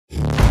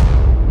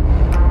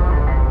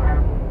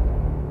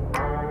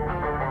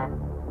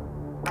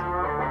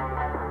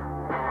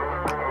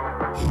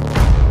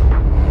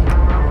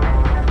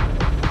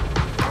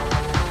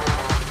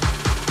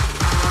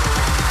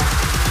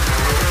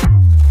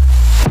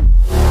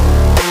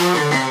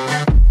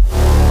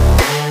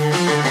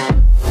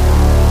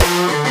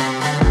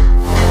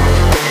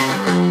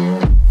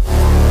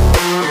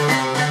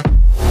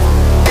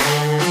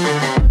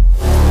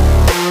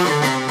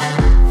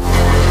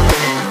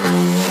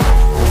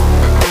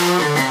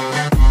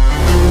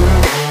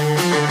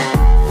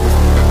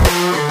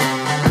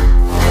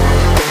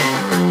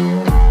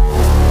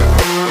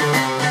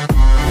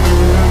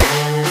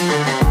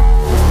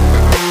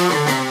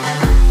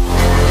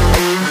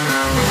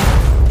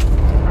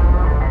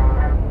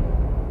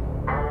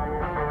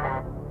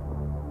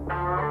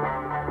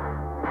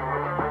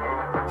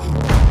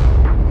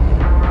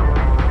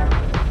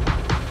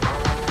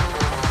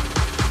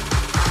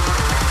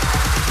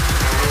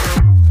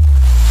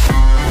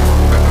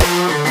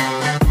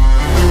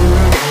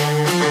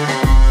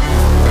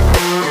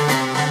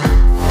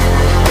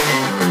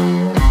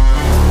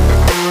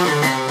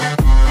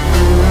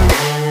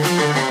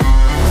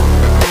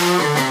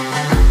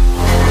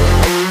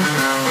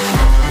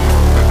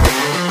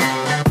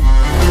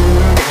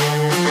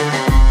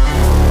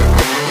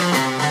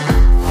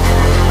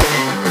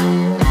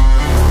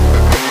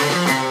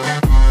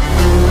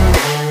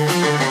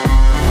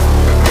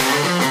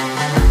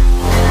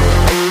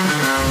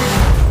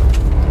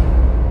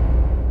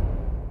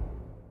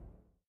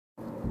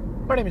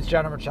My name is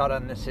John Machado,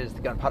 and this is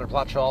the Gunpowder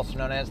Plot Show, also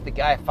known as the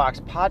Guy Fawkes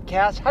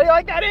Podcast. How do you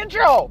like that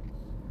intro?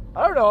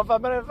 I don't know if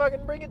I'm going to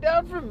fucking bring it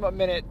down from a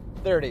minute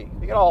 30.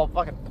 You get all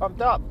fucking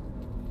pumped up.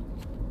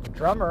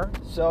 Drummer,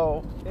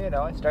 so,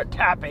 I start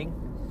tapping.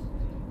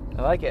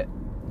 I like it.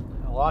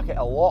 I like it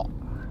a lot.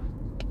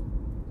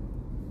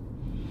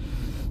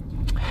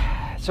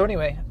 So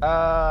anyway,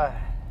 let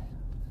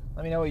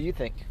me know what you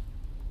think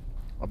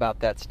about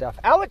that stuff.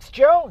 Alex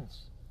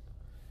Jones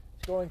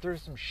is going through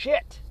some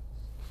shit.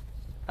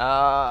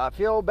 I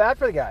feel bad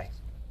for the guy.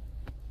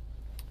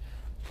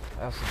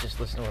 I also just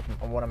listened to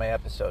one of my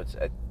episodes.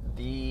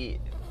 The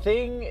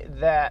thing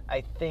that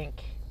I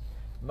think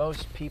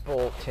most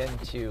people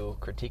tend to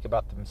critique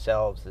about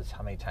themselves is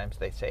how many times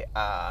they say, you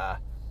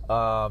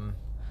know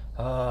what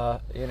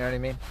I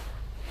mean?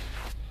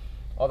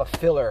 All the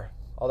filler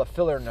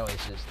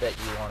noises that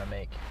you want to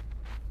make.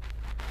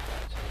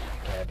 So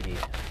I gotta be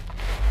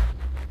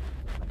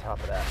on top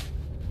of that,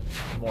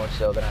 more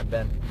so than I've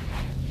been.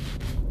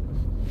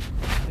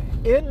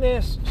 In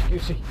this,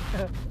 excuse me,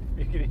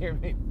 you can hear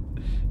me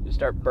just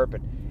start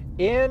burping.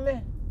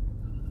 In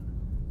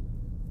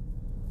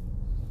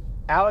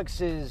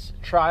Alex's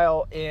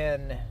trial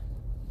is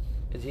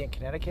he in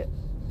Connecticut?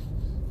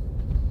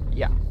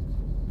 Yeah,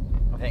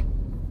 I think.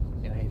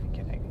 New Haven,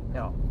 Connecticut.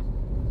 No,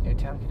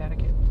 Newtown,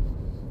 Connecticut.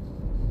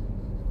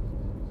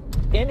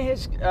 In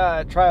his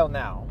trial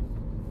now,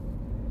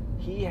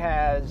 he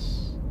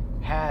has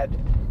had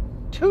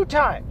 2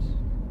 times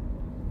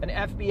an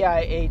FBI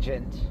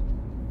agent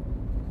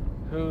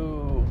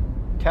who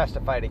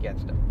testified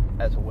against him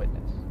as a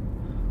witness.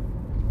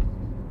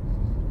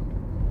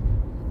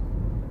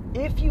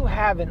 If you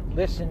haven't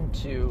listened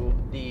to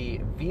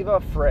the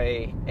Viva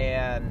Frey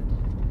and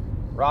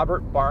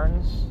Robert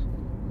Barnes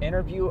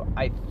interview,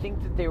 I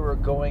think that they were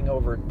going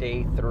over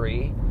day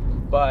 3,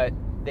 but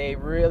they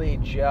really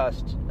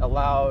just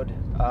allowed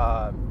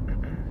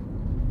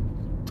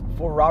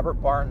for Robert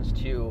Barnes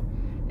to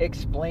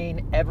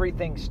explain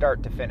everything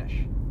start to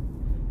finish.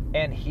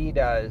 And he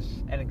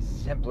does an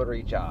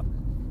exemplary job.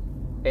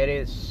 It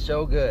is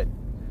so good.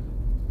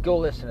 Go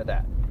listen to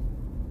that.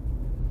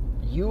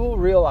 You will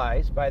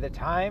realize by the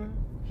time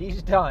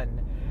he's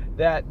done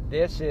that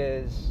this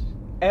is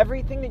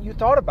everything that you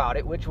thought about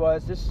it, which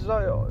was this is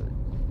a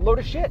load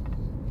of shit.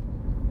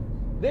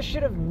 This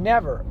should have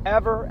never,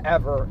 ever,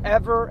 ever,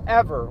 ever,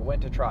 ever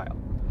went to trial.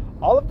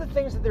 All of the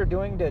things that they're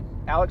doing to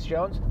Alex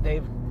Jones,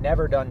 they've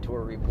never done to a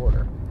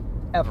reporter.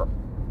 Ever.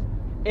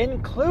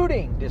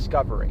 Including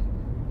discovery.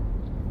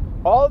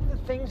 All of the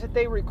things that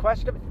they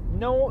requested,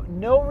 no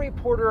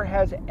reporter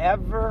has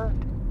ever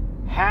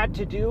had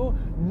to do,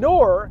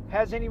 nor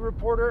has any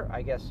reporter,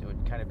 I guess it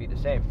would kind of be the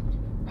same,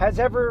 has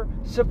ever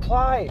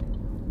supplied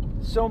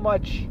so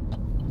much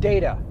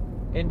data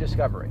in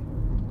discovery.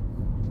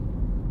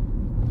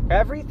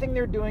 Everything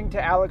they're doing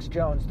to Alex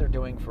Jones, they're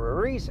doing for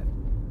a reason.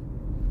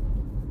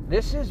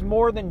 This is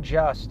more than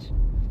just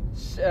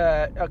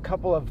a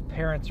couple of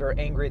parents are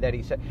angry that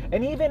he said.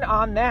 And even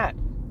on that,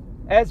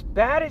 as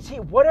bad as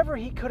whatever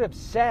he could have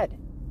said,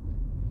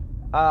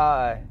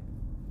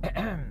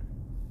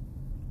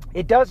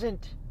 it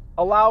doesn't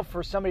allow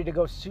for somebody to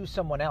go sue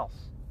someone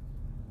else.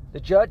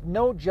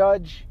 No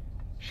judge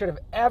should have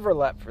ever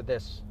let for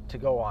this to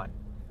go on.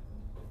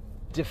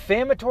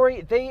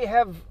 Defamatory, they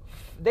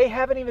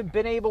haven't even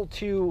been able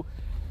to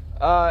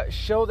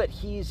show that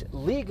he's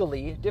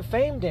legally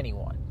defamed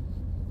anyone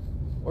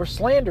or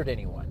slandered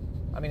anyone.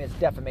 I mean, it's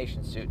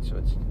defamation suit, so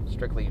it's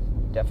strictly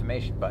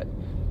defamation, but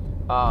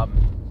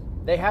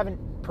they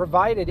haven't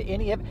provided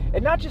any of,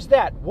 and not just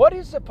that, what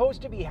is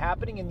supposed to be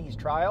happening in these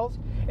trials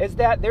is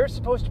that they're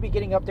supposed to be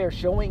getting up there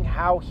showing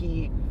how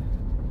he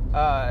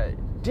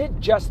did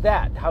just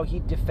that, how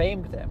he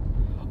defamed them.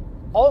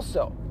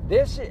 Also,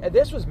 this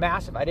was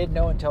massive. I didn't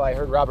know until I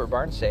heard Robert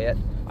Barnes say it.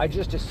 I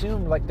just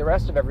assumed, like the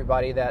rest of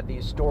everybody, that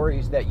these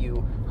stories that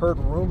you heard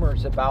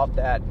rumors about,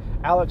 that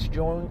Alex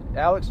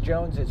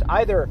Jones is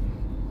either,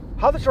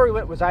 how the story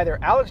went was either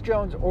Alex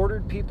Jones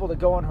ordered people to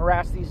go and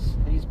harass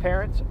these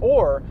parents,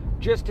 or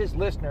just his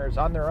listeners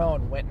on their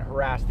own went and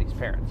harassed these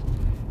parents.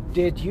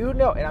 Did you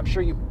know, and I'm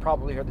sure you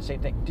probably heard the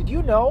same thing, did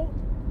you know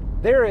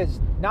there is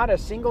not a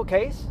single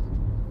case,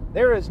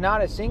 there is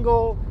not a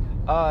single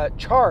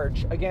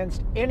charge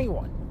against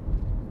anyone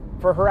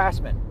for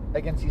harassment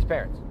against these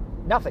parents?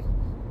 Nothing.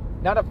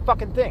 Not a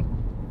fucking thing.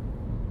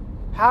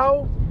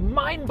 How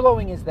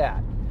mind-blowing is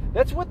that?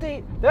 That's what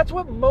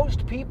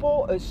most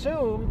people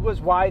assumed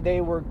was why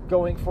they were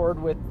going forward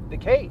with the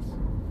case.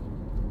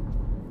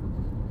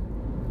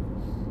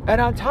 And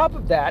on top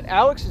of that,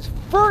 Alex's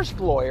first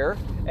lawyer,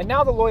 and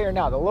now the lawyer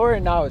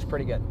now is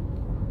pretty good.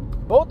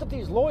 Both of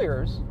these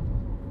lawyers,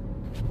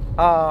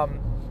 fuck,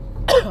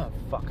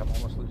 I'm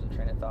almost losing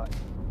train of thought.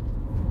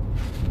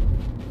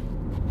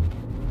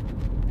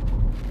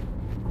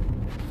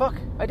 Fuck,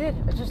 I did.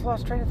 I just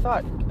lost train of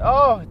thought.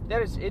 Oh,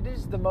 it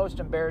is the most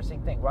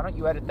embarrassing thing. Why don't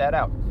you edit that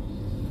out?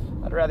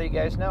 I'd rather you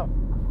guys know,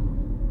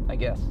 I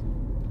guess.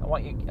 I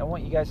want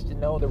you guys to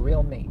know the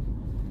real me.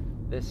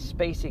 This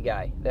spacey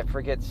guy that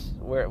forgets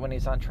when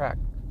he's on track.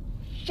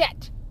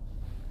 Shit!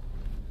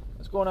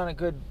 going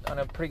on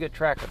a pretty good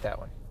track with that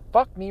one.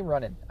 Fuck me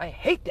running. I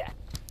hate that.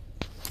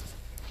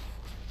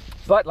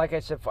 But like I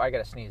said, I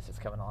got to sneeze. It's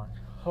coming on.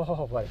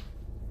 Oh, buddy.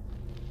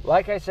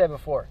 Like I said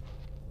before,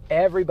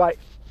 everybody.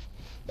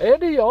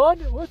 Andy on?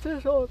 What's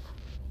this on?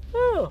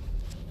 Oh,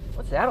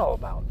 what's that all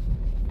about?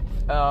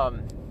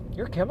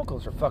 Your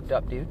chemicals are fucked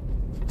up, dude.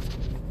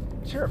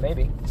 Sure,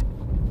 maybe.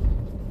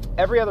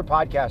 Every other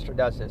podcaster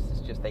does this.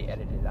 It's just they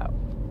edit it out.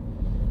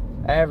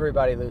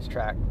 Everybody loses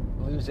track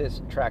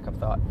of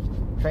thought.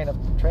 Train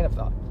of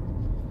thought.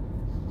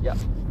 Yep.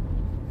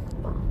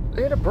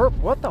 I had a burp.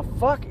 What the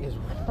fuck is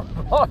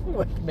wrong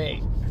with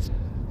me?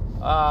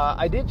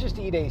 I did just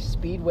eat a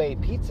Speedway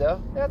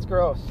pizza. That's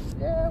gross.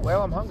 Yeah,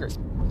 well, I'm hungry.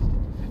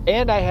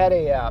 And I had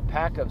a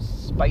pack of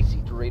spicy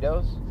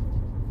Doritos.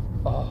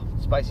 Oh,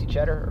 spicy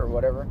cheddar or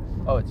whatever.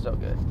 Oh, it's so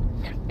good.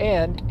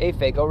 And a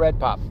Faygo Red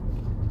Pop.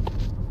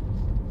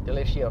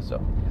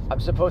 Delicioso. I'm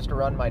supposed to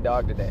run my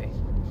dog today.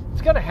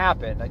 It's going to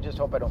happen. I just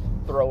hope I don't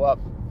throw up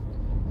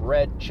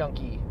red,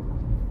 chunky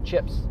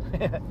chips.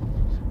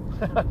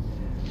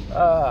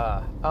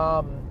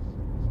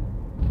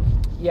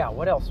 Yeah,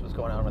 what else was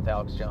going on with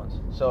Alex Jones?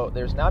 So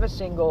there's not a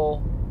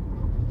single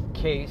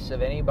case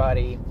of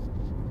anybody.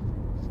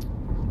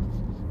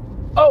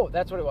 Oh,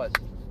 that's what it was.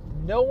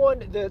 No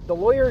one, the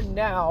lawyer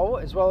now,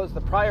 as well as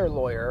the prior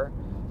lawyer,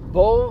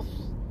 both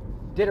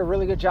did a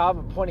really good job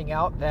of pointing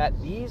out that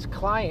these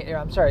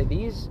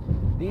plaintiffs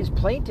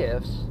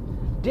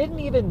didn't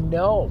even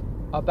know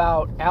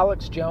about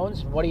Alex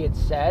Jones and what he had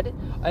said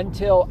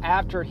until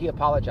after he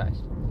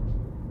apologized.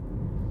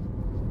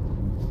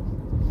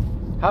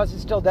 How is it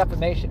still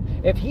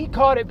defamation? If he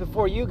caught it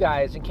before you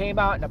guys and came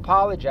out and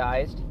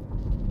apologized,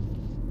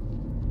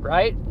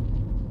 right?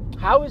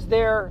 How is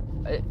there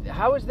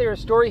a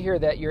story here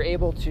that you're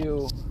able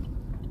to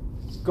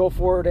go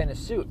forward in a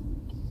suit?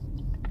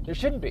 There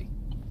shouldn't be.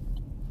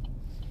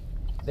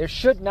 There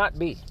should not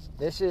be.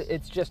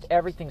 It's just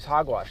everything's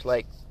hogwash.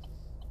 Like,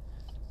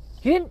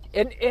 he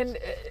didn't, and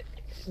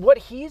what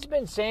he's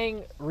been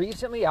saying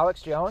recently,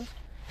 Alex Jones,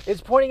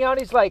 is pointing out,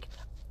 he's like,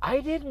 I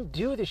didn't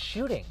do the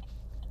shooting.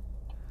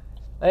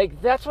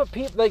 Like, that's what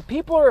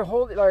people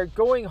are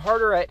going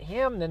harder at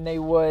him than they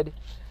would,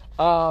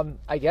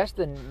 I guess,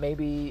 than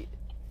maybe,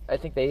 I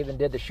think they even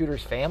did the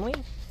shooter's family.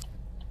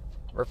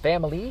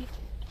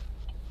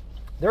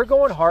 They're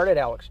going hard at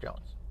Alex Jones.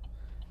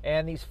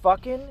 And these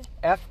fucking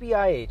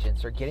FBI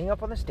agents are getting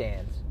up on the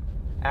stands,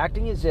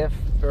 acting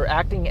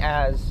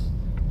as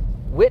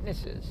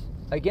witnesses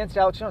against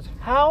Alex Jones.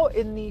 How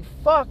in the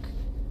fuck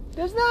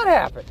does that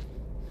happen?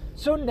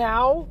 So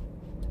now,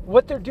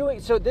 what they're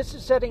doing, so this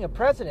is setting a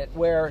precedent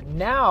where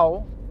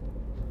now,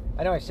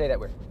 I know I say that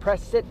weird,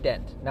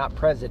 precedent, not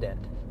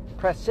president,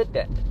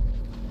 precedent.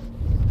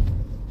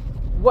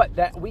 What,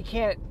 that we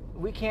can't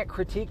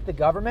critique the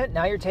government?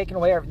 Now you're taking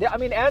away I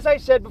mean, as I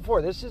said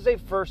before, this is a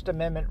First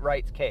Amendment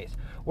rights case.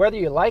 Whether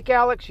you like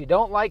Alex, you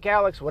don't like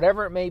Alex,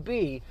 whatever it may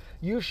be,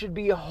 you should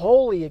be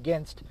wholly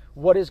against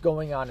what is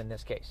going on in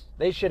this case.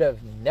 They should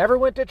have never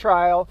went to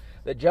trial.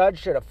 The judge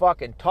should have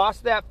fucking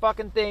tossed that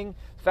fucking thing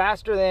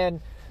faster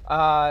than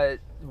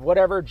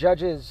whatever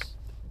judges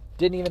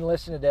didn't even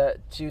listen to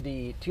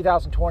the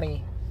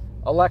 2020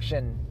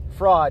 election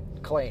fraud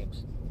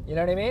claims. You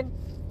know what I mean?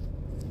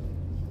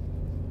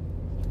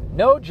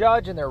 No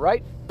judge in their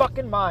right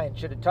fucking mind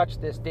should have touched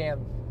this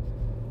damn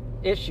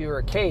issue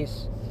or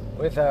case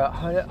with a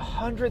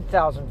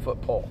 100,000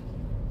 foot pole.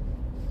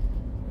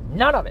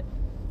 None of it.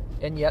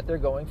 And yet they're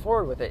going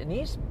forward with it. And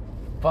these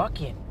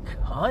fucking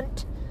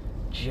cunt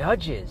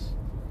judges,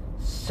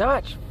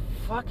 such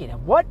fucking,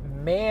 what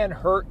man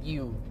hurt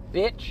you,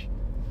 bitch?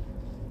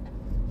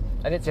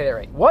 I didn't say that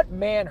right. What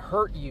man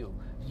hurt you,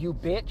 you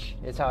bitch?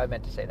 Is how I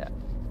meant to say that.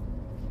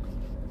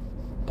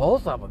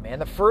 Both of them, man.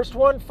 The first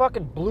one,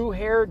 fucking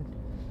blue-haired,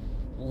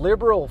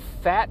 liberal,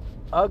 fat,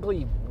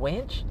 ugly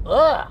wench.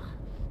 Ugh.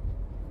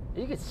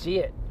 You could see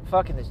it.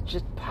 Fucking this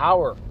just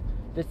power.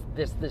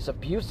 This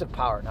abuse of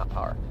power. Not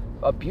power.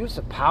 Abuse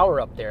of power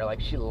up there.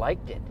 Like she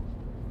liked it.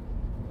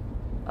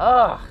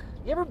 Ugh.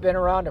 You ever been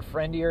around a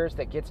friend of yours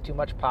that gets too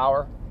much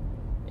power?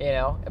 You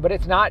know? But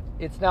it's not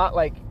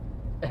like...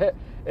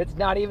 it's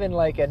not even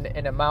like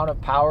an amount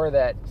of power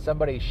that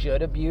somebody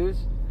should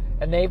abuse.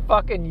 And they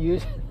fucking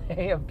use it.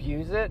 They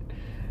abuse it.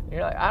 And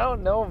you're like, I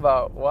don't know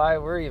about why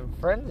we're even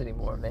friends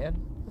anymore, man.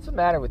 What's the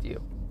matter with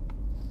you?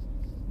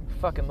 You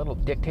fucking little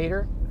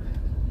dictator.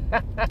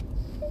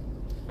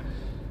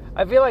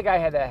 I feel like I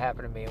had that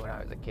happen to me when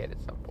I was a kid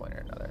at some point or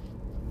another.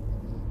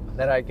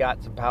 Then I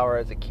got some power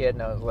as a kid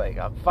and I was like,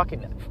 I'm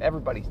fucking,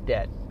 everybody's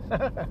dead.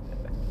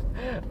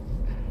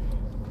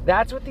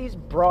 That's what these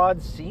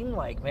broads seem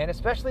like, man.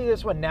 Especially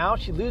this one now.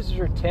 She loses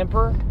her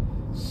temper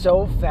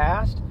so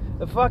fast.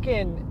 The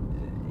fucking...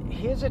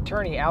 his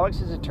attorney,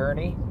 Alex's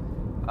attorney,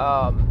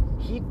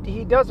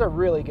 he does a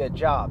really good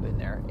job in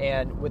there,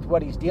 and with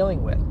what he's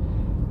dealing with.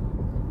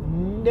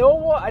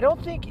 No, I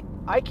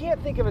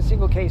can't think of a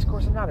single case. Of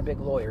course, I'm not a big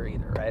lawyer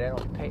either, right? I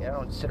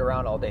don't sit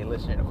around all day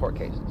listening to court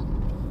cases.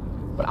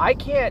 But I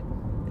can't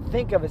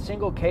think of a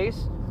single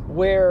case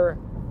where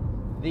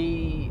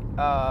the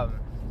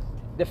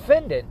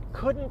defendant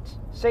couldn't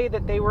say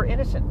that they were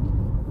innocent.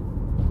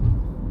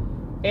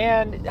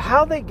 And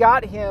how they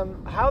got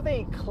him, how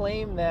they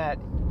claim that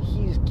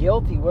he's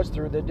guilty was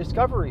through the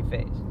discovery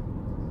phase.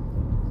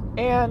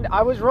 And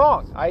I was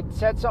wrong. I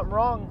said something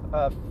wrong,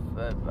 I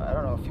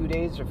don't know, a few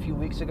days or a few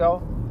weeks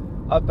ago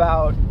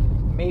about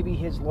maybe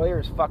his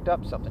lawyers fucked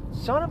up something.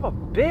 Son of a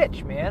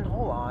bitch, man.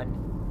 Hold on.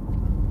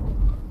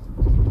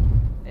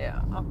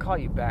 Yeah, I'll call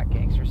you back,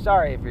 gangster.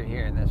 Sorry if you're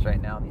hearing this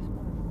right now.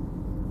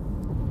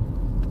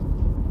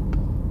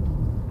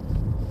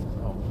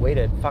 Way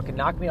to fucking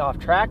knock me off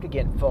track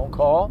again, phone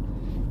call.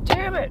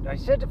 Damn it! I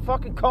said to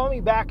fucking call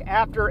me back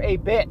after a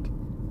bit.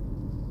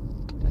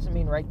 Doesn't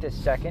mean right this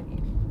second.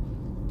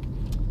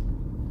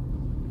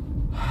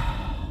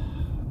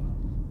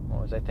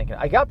 What was I thinking?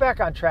 I got back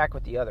on track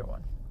with the other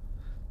one.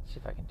 Let's see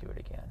if I can do it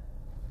again.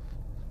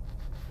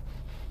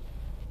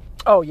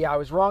 Oh yeah, I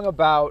was wrong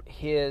about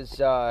his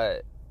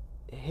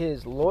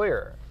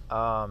lawyer.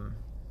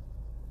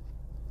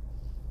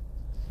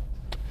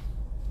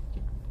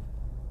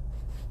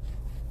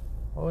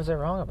 What was I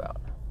wrong about?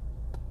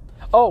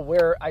 Oh,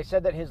 where I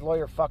said that his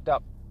lawyer fucked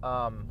up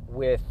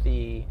with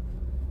the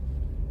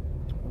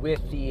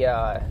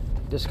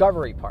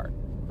discovery part,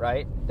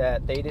 right?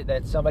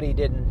 That somebody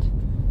didn't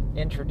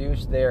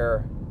introduce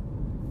their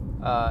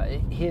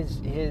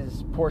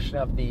his portion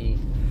of the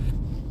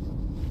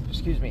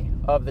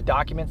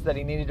documents that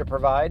he needed to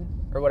provide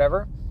or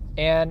whatever.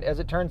 And as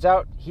it turns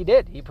out, he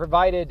did. He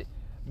provided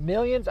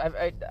millions.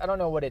 I don't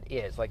know what it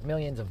is, like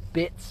millions of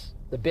bits.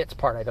 The bits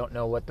part, I don't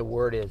know what the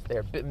word is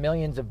there.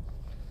 Millions of,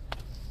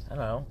 I don't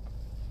know,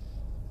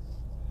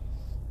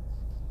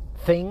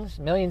 things,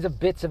 millions of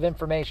bits of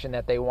information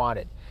that they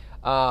wanted.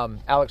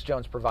 Alex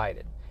Jones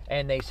provided,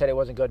 and they said it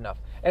wasn't good enough.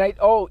 And it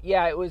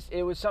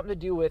was something to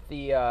do with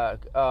the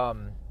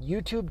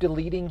YouTube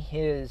deleting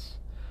his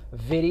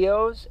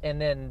videos,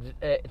 and then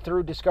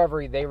through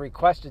Discovery they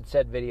requested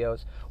said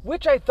videos,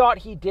 which I thought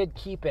he did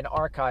keep in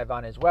archive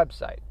on his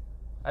website.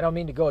 I don't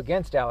mean to go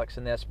against Alex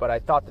in this, but I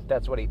thought that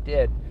that's what he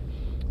did.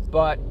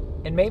 But,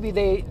 and maybe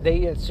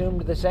they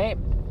assumed the same.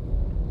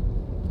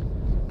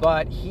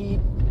 But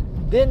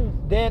then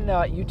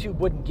YouTube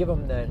wouldn't give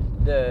him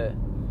the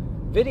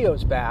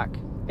videos back.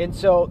 And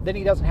so then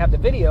he doesn't have the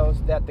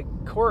videos that the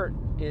court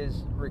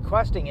is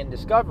requesting in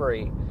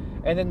Discovery.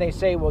 And then they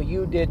say, well,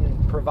 you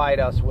didn't provide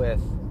us with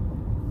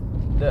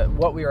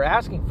what we were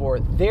asking for,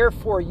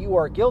 therefore you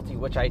are guilty,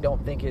 which I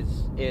don't think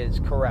is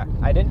correct.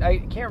 I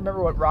can't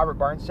remember what Robert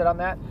Barnes said on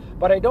that,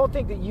 but I don't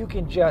think that you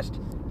can just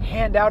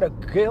hand out a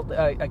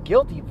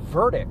guilty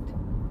verdict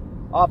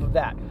off of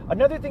that.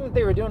 Another thing that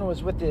they were doing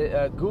was with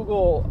the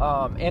Google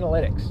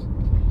Analytics,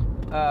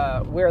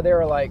 where they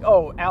were like,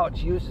 oh,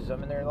 Alex uses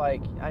them, and they're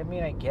like, I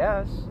mean, I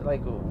guess,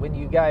 like when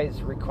you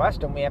guys request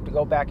them, we have to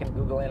go back in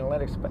Google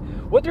Analytics. But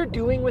what they're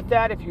doing with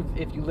that, if you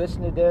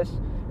listen to this,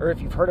 or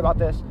if you've heard about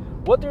this,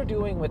 what they're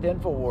doing with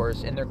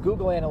InfoWars and their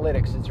Google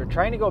Analytics is they're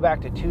trying to go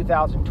back to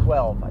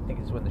 2012, I think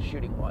is when the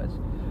shooting was.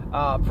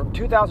 From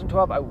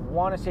 2012, I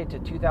want to say to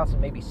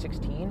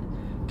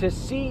 2016, to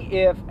see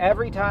if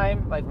every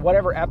time, like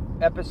whatever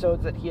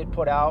episodes that he had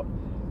put out,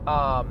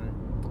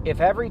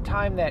 if every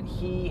time that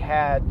he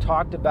had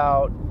talked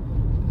about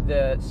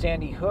the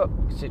Sandy Hook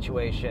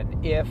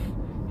situation, if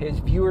his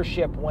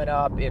viewership went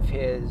up, if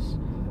his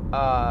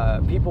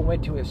people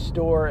went to his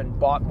store and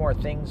bought more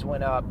things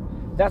went up,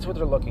 that's what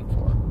they're looking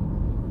for.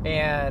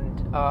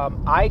 And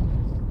I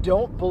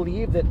don't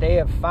believe that they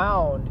have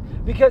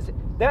found, because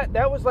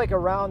that was like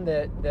around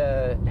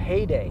the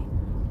heyday,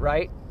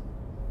 right?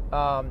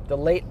 The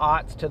late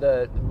aughts to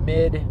the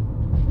mid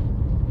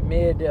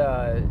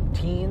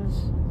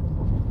teens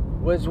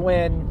was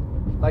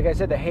when, like I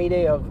said, the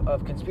heyday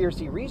of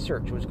conspiracy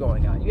research was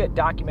going on. You had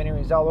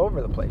documentaries all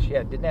over the place. You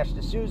had Dinesh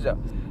D'Souza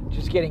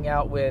just getting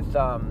out with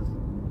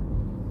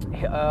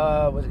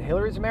was it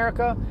Hillary's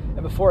America?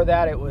 And before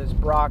that it was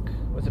Barack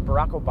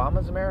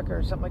Obama's America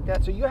or something like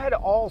that? So you had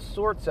all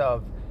sorts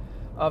of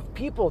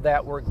people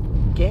that were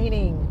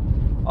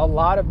gaining a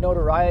lot of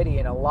notoriety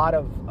and a lot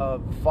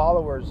of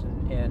followers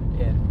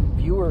and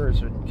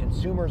viewers and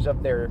consumers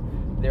of their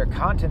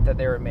content that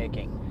they were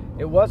making.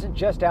 It wasn't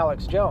just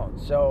Alex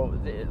Jones. So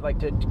like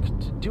to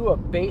do a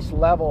base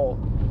level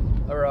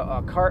or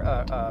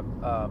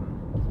a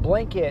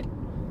blanket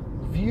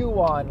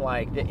view on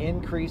like the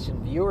increase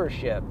in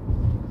viewership,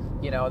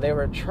 you know, they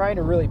were trying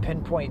to really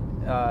pinpoint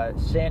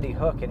Sandy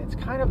Hook, and it's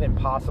kind of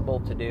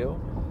impossible to do.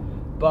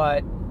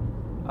 But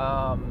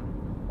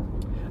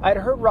I'd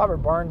heard Robert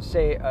Barnes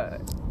say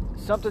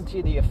something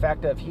to the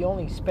effect of he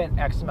only spent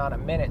X amount of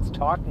minutes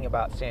talking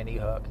about Sandy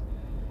Hook,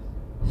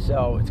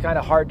 so it's kind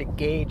of hard to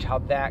gauge how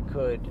that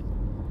could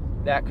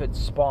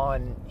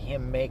spawn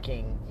him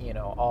making, you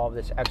know, all of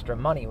this extra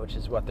money, which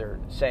is what they're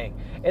saying.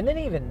 And then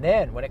even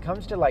then, when it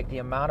comes to like the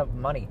amount of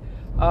money,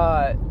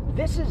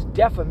 this is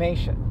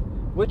defamation,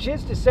 which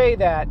is to say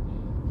that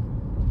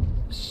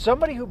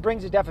somebody who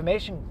brings a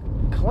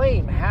defamation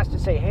claim has to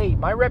say, hey,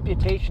 my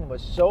reputation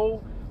was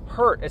so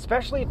hurt,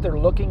 especially if they're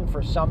looking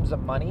for sums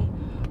of money.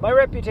 My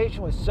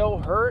reputation was so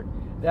hurt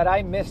that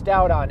I missed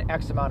out on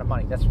X amount of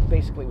money. That's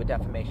basically what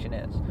defamation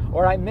is.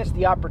 Or I missed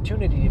the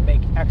opportunity to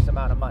make X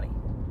amount of money.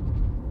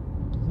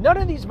 None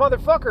of these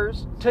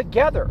motherfuckers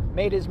together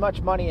made as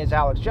much money as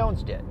Alex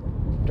Jones did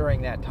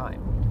during that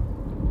time.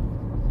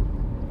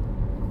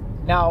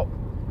 Now,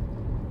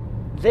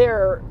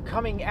 they're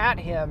coming at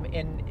him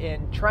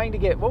in trying to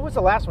get, what was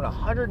the last one,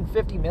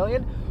 150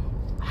 million?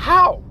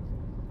 How?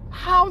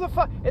 How the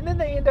fuck? And then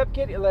they end up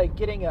getting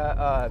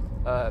a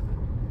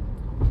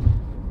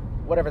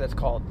whatever that's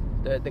called,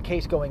 the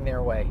case going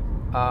their way,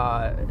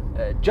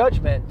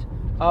 judgment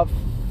of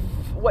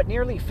what,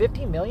 nearly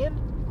 50 million?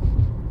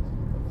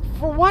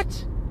 For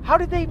what? How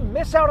did they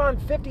miss out on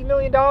 $50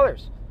 million?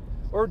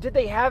 Or did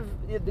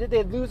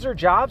they lose their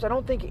jobs? I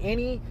don't think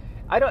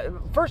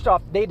first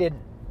off, they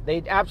didn't.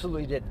 They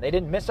absolutely didn't. They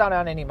didn't miss out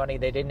on any money.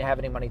 They didn't have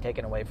any money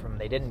taken away from them.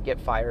 They didn't get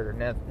fired or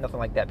nothing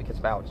like that because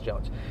of Alex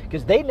Jones.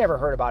 Because they'd never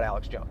heard about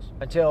Alex Jones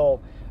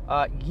until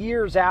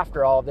years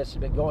after all of this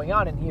had been going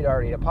on, and he had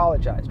already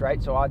apologized,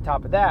 right? So on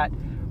top of that,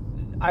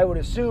 I would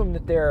assume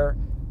that their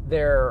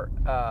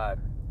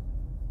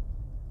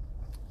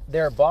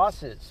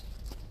bosses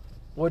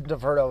wouldn't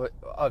have heard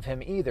of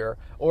him either,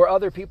 or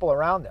other people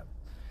around them.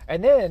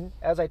 And then,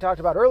 as I talked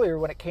about earlier,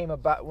 when it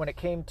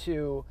came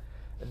to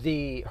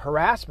the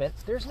harassment,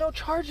 there's no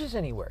charges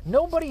anywhere.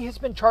 Nobody has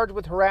been charged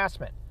with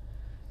harassment.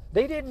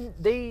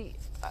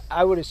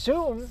 I would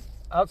assume,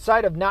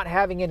 outside of not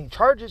having any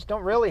charges,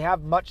 don't really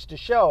have much to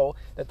show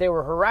that they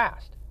were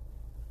harassed.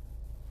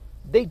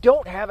 They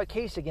don't have a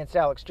case against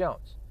Alex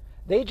Jones.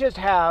 They just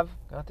have,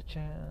 got the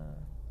chance.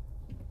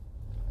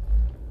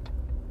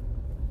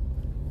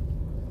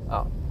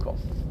 Oh, cool.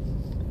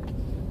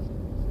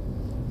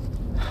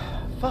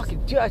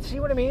 Fucking, dude, see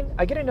what I mean?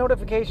 I get a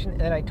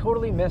notification and I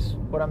totally miss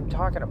what I'm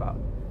talking about.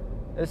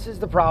 This is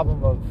the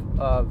problem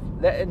of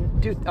that.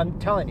 And dude, I'm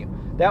telling you,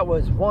 that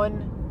was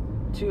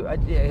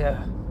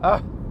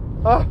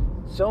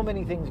so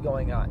many things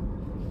going on.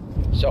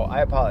 So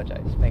I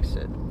apologize. Makes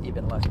it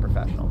even less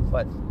professional.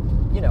 But,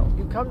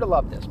 you come to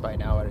love this by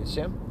now, I'd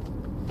assume.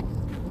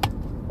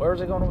 Where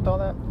was I going with all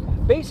that?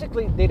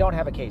 Basically, they don't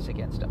have a case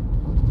against him.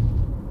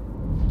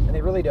 And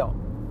they really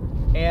don't.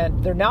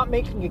 And they're not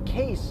making a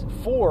case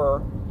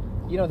for,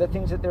 the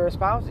things that they're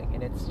espousing.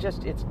 And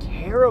it's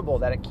terrible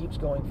that it keeps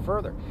going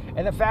further.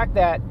 And the fact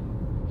that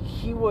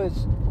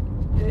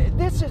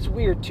this is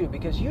weird too,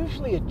 because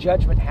usually a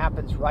judgment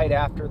happens right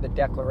after the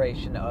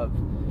declaration of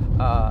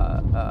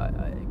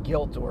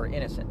guilt or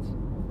innocence.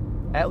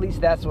 At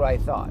least that's what I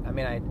thought. I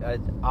mean, I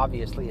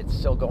obviously it's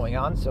still going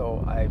on,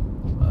 so I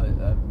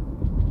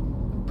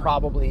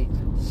probably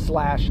 /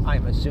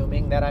 I'm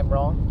assuming that I'm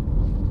wrong.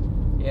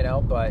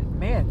 But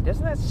man,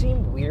 doesn't that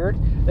seem weird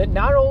that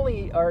not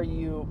only are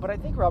you, but I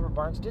think Robert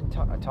Barnes did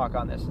talk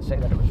on this and say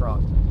that it was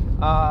wrong.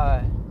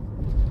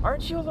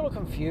 Aren't you a little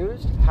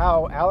confused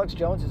how Alex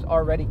Jones is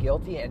already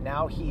guilty and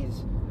now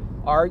he's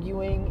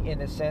arguing in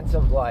the sense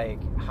of like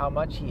how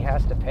much he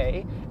has to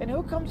pay? And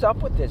who comes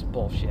up with this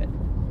bullshit?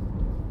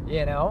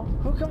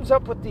 Who comes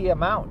up with the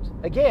amount?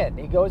 Again,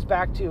 it goes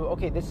back to,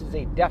 okay, this is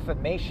a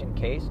defamation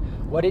case.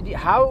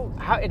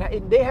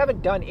 And they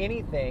haven't done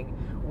anything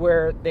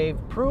where they've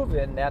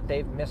proven that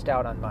they've missed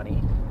out on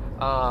money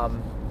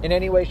in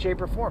any way,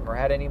 shape, or form, or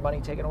had any money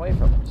taken away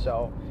from them.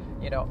 So,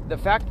 the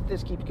fact that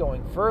this keeps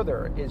going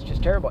further is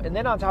just terrible. And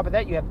then on top of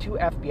that, you have 2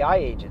 FBI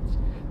agents.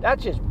 That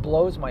just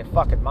blows my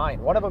fucking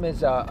mind. One of them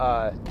is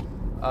a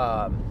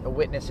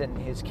witness in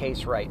his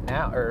case right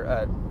now,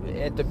 or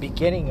at the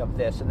beginning of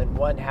this, and then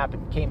one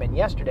came in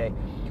yesterday,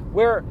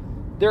 where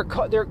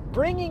they're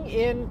bringing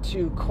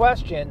into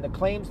question the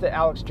claims that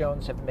Alex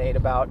Jones have made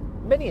about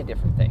many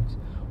different things.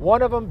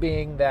 One of them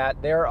being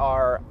that there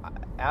are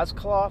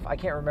Azkalov, I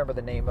can't remember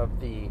the name of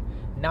the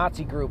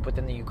Nazi group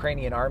within the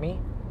Ukrainian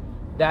army,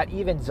 that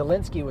even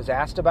Zelensky was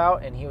asked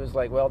about, and he was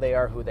like, well, they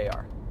are who they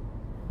are.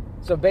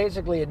 So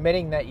basically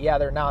admitting that, yeah,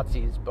 they're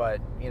Nazis, but,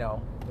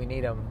 we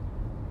need them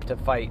to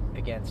fight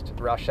against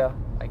Russia,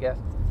 I guess.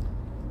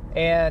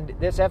 And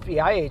this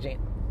FBI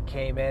agent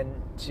came in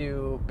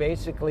to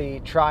basically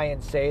try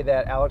and say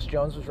that Alex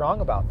Jones was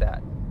wrong about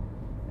that.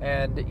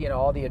 And,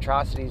 all the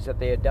atrocities that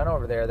they had done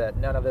over there, that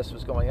none of this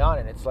was going on.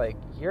 And it's like,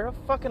 you're a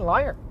fucking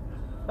liar.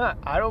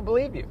 I don't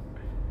believe you.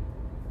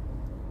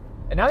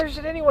 And neither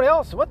should anyone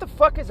else. What the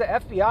fuck is the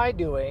FBI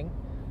doing?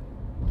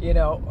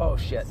 Oh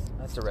shit,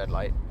 that's a red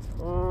light.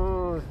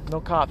 Ooh, no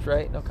cops,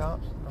 right? No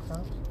cops? No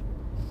cops?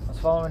 I was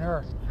following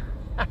her.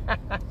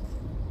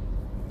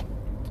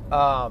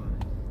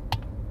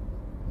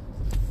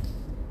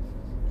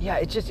 Yeah,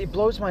 it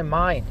blows my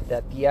mind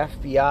that the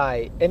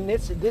FBI, and the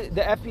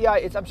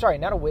FBI, I'm sorry,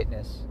 not a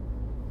witness.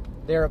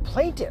 They're a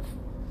plaintiff.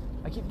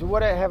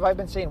 What have I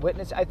been saying?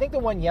 Witness? I think the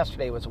one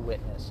yesterday was a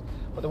witness,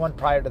 but the one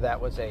prior to that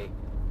was a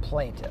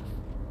plaintiff.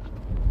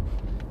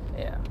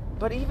 Yeah.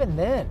 But even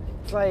then,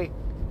 it's like,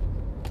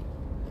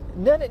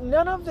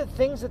 none of the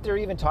things that they're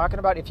even talking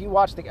about, if you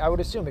watch I would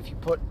assume if you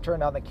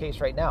turned on the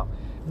case right now,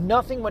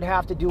 nothing would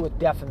have to do with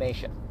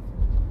defamation.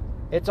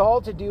 It's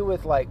all to do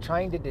with like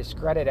trying to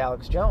discredit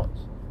Alex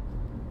Jones.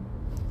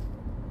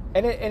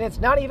 And it's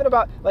not even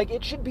about, like,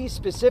 it should be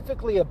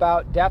specifically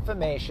about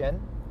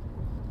defamation,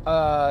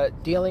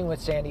 dealing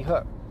with Sandy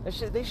Hook.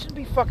 They shouldn't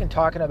be fucking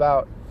talking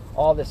about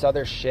all this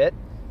other shit.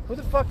 Who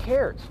the fuck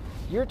cares?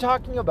 You're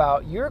talking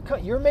about,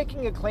 you're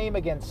making a claim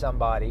against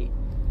somebody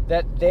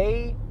that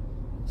they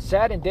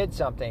said and did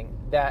something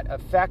that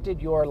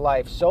affected your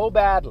life so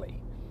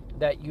badly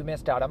that you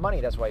missed out on money.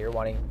 That's why you're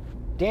wanting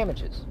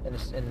damages in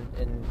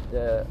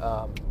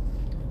the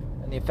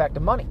effect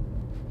of money.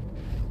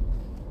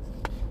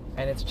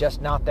 And it's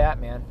just not that,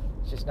 man.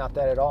 It's just not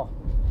that at all.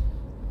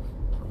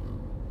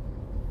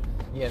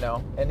 You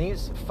know? And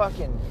these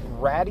fucking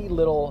ratty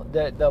little,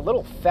 the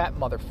little fat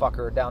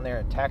motherfucker down there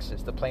in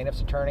Texas, the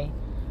plaintiff's attorney.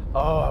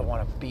 Oh, I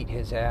want to beat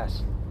his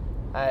ass.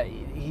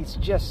 He's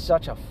just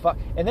such a fuck.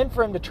 And then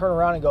for him to turn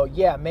around and go,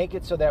 yeah, make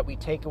it so that we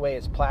take away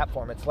his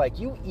platform. It's like,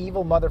 you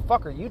evil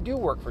motherfucker. You do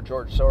work for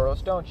George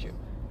Soros, don't you?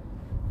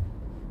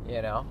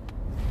 You know?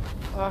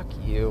 Fuck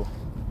you.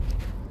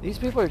 These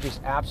people are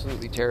just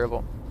absolutely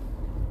terrible.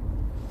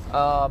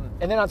 And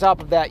then on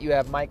top of that, you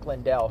have Mike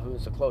Lindell,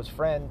 who's a close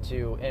friend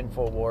to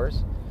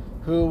InfoWars,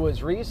 who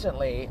was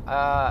recently,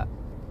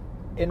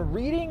 in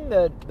reading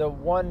the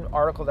one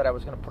article that I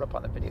was going to put up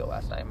on the video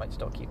last night, I might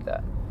still keep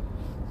that.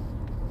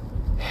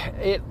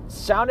 It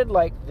sounded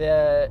like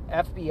the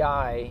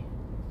FBI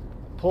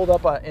pulled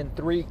up in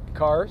 3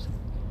 cars.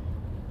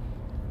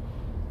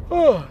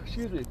 Oh,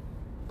 excuse me.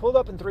 Pulled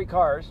up in 3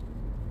 cars,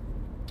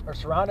 or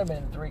surrounded him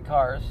in 3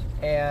 cars,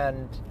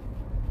 and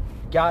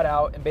got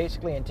out and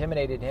basically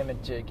intimidated him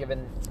into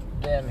giving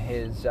them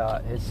his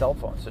cell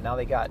phone. So now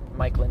they got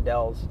Mike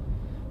Lindell's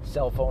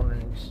cell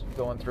phone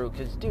going through.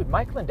 Because, dude,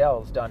 Mike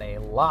Lindell's done a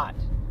lot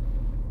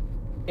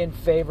in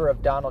favor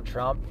of Donald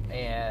Trump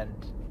and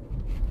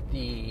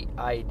the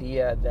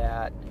idea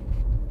that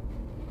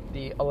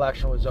the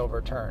election was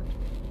overturned.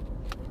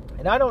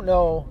 And I don't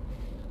know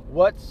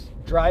what's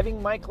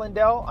driving Mike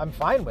Lindell. I'm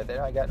fine with it.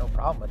 I got no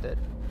problem with it.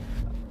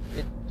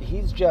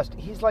 He's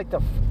like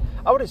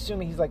I would assume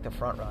he's like the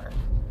front runner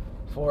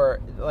for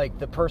like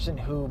the person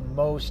who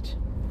most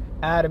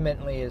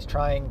adamantly is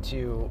trying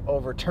to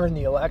overturn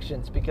the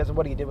elections because of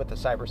what he did with the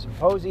Cyber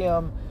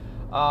Symposium.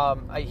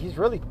 He's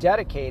really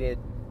dedicated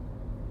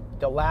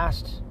the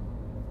last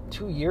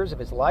 2 years of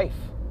his life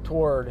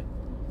toward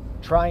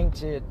trying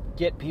to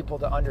get people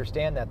to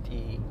understand that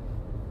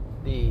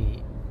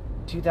the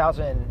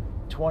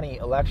 2020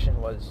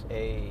 election was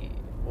a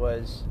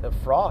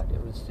fraud.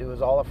 It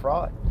was all a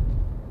fraud.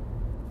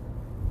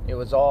 It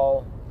was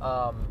all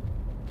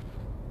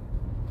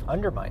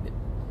undermined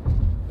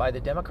by the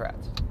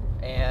Democrats,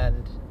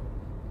 and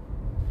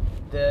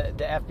the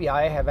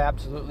FBI have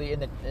absolutely in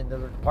the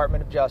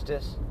Department of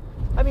Justice.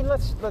 I mean,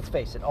 let's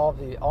face it. All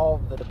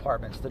of the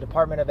departments, the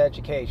Department of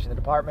Education, the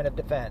Department of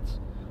Defense,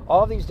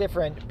 all these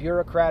different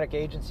bureaucratic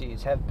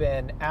agencies have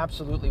been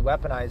absolutely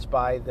weaponized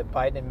by the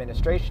Biden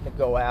administration to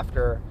go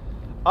after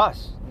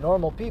us,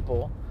 normal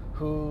people,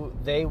 who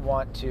they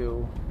want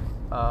to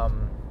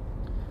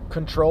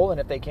control, and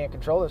if they can't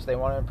control us, they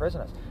want to imprison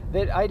us.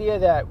 The idea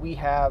that we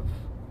have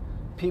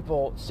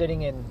people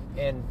sitting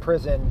in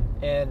prison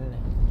in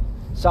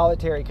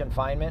solitary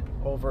confinement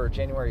over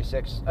January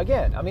 6th,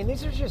 again, I mean,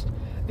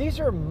 these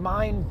are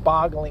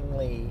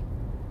mind-bogglingly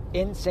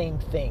insane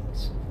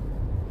things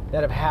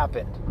that have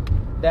happened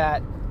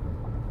that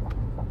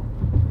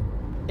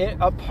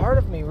a part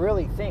of me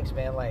really thinks,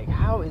 man, like,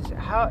 how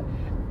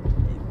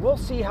we'll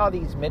see how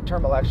these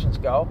midterm elections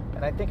go,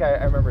 and I think I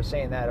remember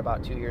saying that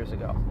about 2 years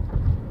ago,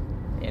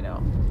 you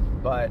know,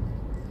 but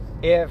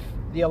if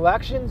the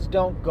elections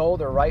don't go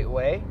the right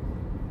way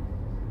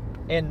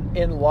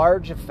in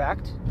large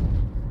effect,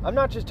 I'm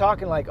not just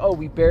talking like, oh,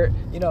 we I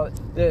know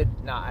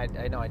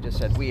I just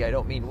said we, I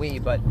don't mean we,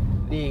 but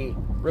the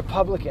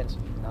Republicans,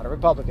 not a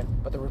Republican,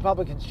 but the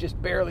Republicans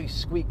just barely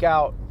squeak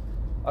out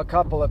a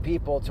couple of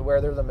people to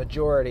where they're the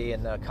majority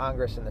in the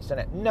Congress and the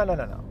Senate.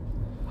 No.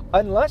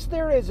 Unless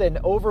there is an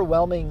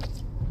overwhelming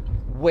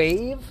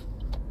wave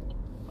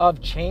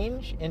of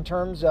change in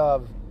terms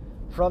of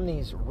from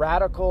these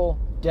radical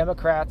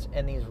Democrats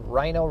and these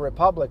rhino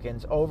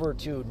Republicans over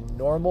to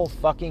normal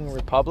fucking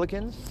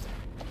Republicans,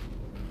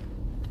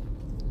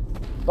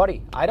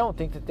 buddy, I don't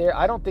think that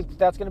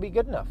that's going to be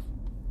good enough.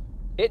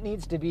 It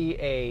needs to be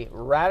a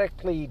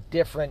radically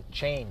different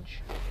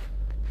change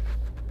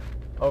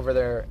over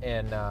there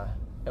in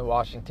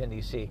Washington,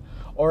 D.C.,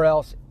 or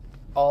else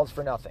all's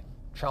for nothing.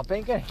 Trump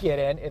ain't going to get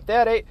in. If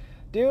that ain't...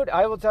 Dude,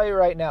 I will tell you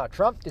right now,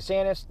 Trump,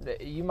 DeSantis,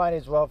 you might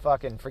as well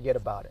fucking forget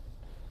about it.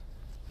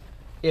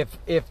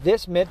 If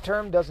this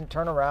midterm doesn't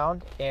turn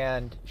around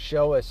and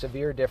show a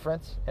severe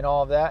difference in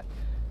all of that,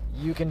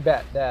 you can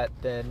bet that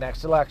the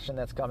next election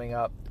that's coming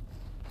up,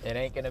 it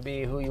ain't going to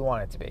be who you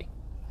want it to be.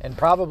 And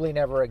probably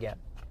never again.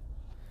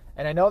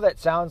 And I know that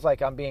sounds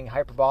like I'm being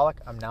hyperbolic.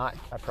 I'm not.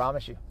 I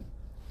promise you.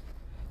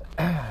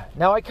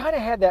 Now, I kind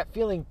of had that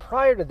feeling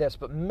prior to this,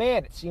 but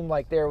man, it seemed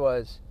like there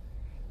was...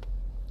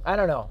 I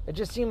don't know. It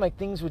just seemed like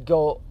things would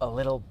go a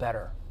little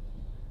better.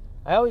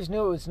 I always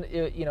knew it was,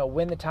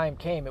 when the time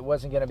came, it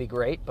wasn't going to be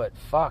great. But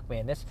fuck,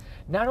 man, this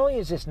not only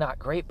is this not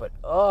great, but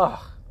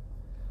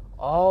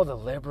all the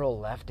liberal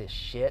leftist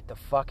shit, the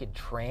fucking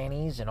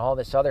trannies and all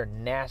this other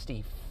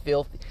nasty,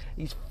 filthy,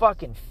 these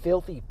fucking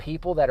filthy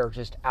people that are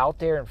just out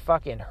there and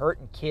fucking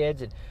hurting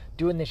kids and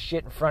doing this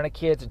shit in front of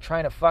kids and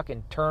trying to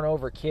fucking turn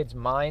over kids'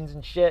 minds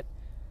and shit.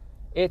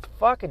 It's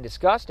fucking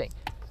disgusting.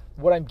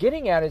 What I'm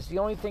getting at is the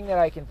only thing that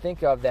I can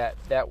think of that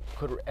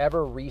could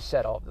ever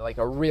reset all, like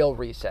a real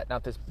reset,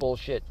 not this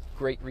bullshit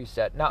great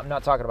reset. I'm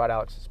not talking about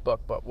Alex's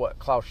book, but what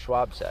Klaus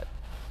Schwab said.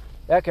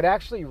 That could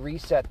actually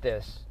reset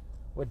this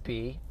would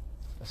be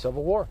a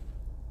civil war.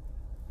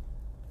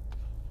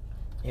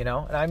 You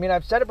know? And I mean,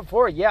 I've said it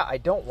before, yeah, I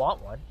don't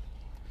want one.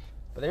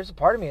 But there's a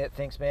part of me that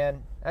thinks,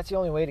 man, that's the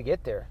only way to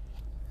get there.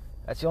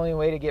 That's the only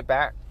way to get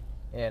back,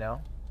 you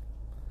know?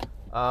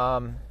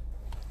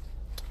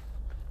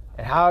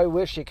 And how I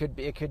wish it could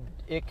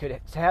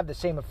have the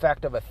same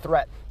effect of a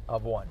threat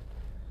of one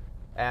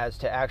as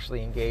to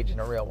actually engage in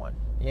a real one,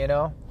 you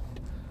know?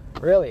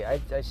 Really, I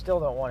still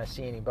don't want to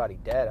see anybody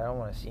dead. I don't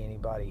want to see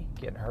anybody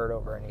getting hurt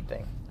over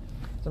anything.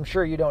 So I'm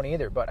sure you don't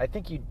either, but I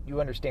think you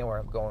understand where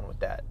I'm going with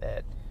that.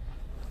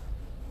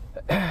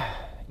 That,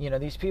 you know,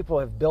 these people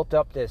have built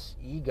up this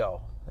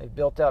ego. They've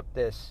built up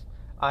this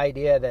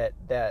idea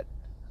that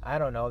I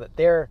don't know, that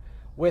they're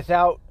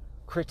without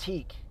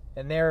critique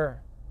and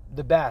they're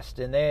the best,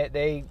 and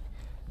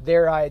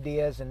their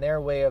ideas and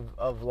their way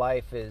of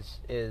life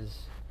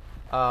is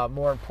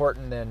more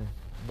important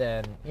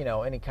than you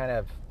know, any kind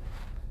of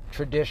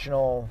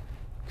traditional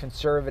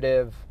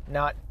conservative,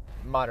 not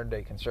modern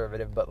day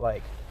conservative, but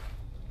like,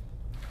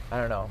 I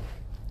don't know,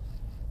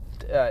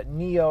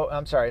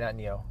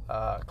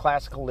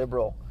 classical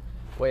liberal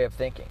way of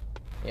thinking,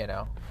 you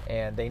know.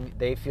 And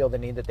they feel the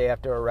need that they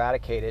have to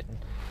eradicate it, and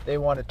they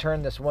want to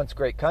turn this once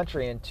great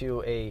country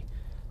into a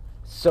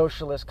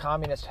socialist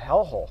communist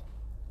hellhole.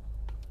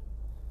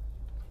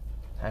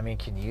 I mean,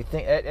 can you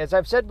think, as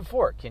I've said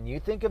before, can you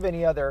think of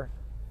any other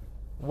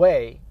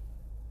way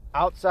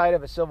outside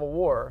of a civil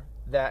war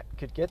that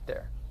could get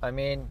there? I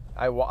mean,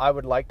 I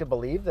would like to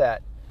believe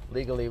that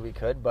legally we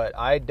could, but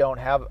I don't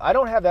have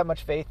that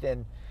much faith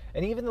in,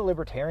 and even the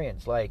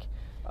libertarians like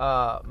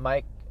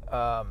Michael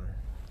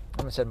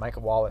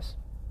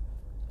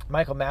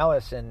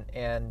Malice and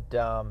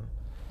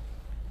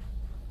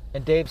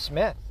Dave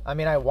Smith. I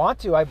mean,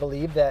 I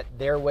believe that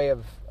their way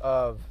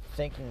of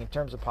thinking in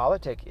terms of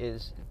politics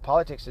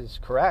is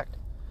correct,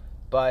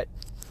 but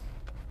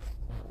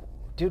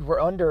dude, we're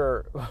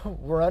under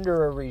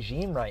a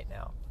regime right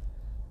now,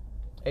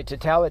 a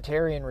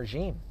totalitarian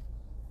regime,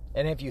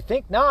 and if you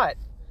think not,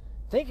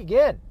 think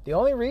again. The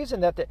only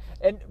reason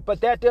but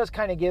that does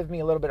kind of give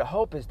me a little bit of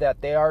hope is that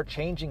they are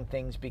changing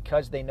things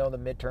because they know the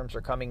midterms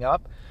are coming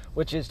up,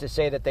 which is to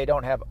say that they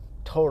don't have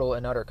total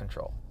and utter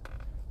control,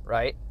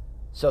 right?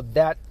 So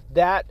that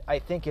I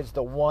think is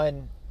the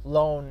one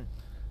lone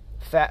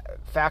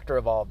factor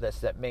of all of this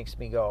that makes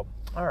me go,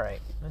 all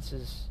right, this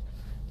is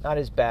not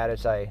as bad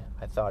as I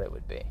thought it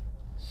would be.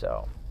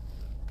 So,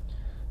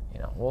 you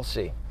know, we'll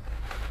see.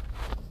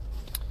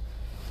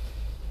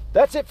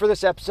 That's it for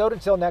this episode.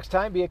 Until next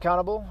time, be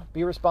accountable,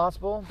 be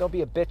responsible, don't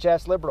be a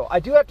bitch-ass liberal. I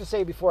do have to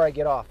say before I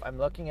get off, I'm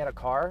looking at a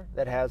car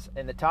that has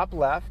in the top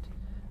left,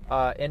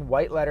 in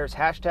white letters,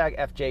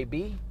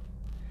 #FJB,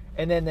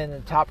 and then in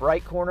the top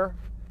right corner,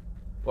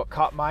 what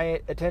caught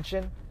my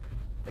attention?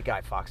 The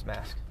Guy Fawkes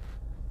mask.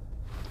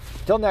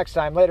 Till next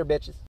time, later,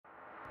 bitches.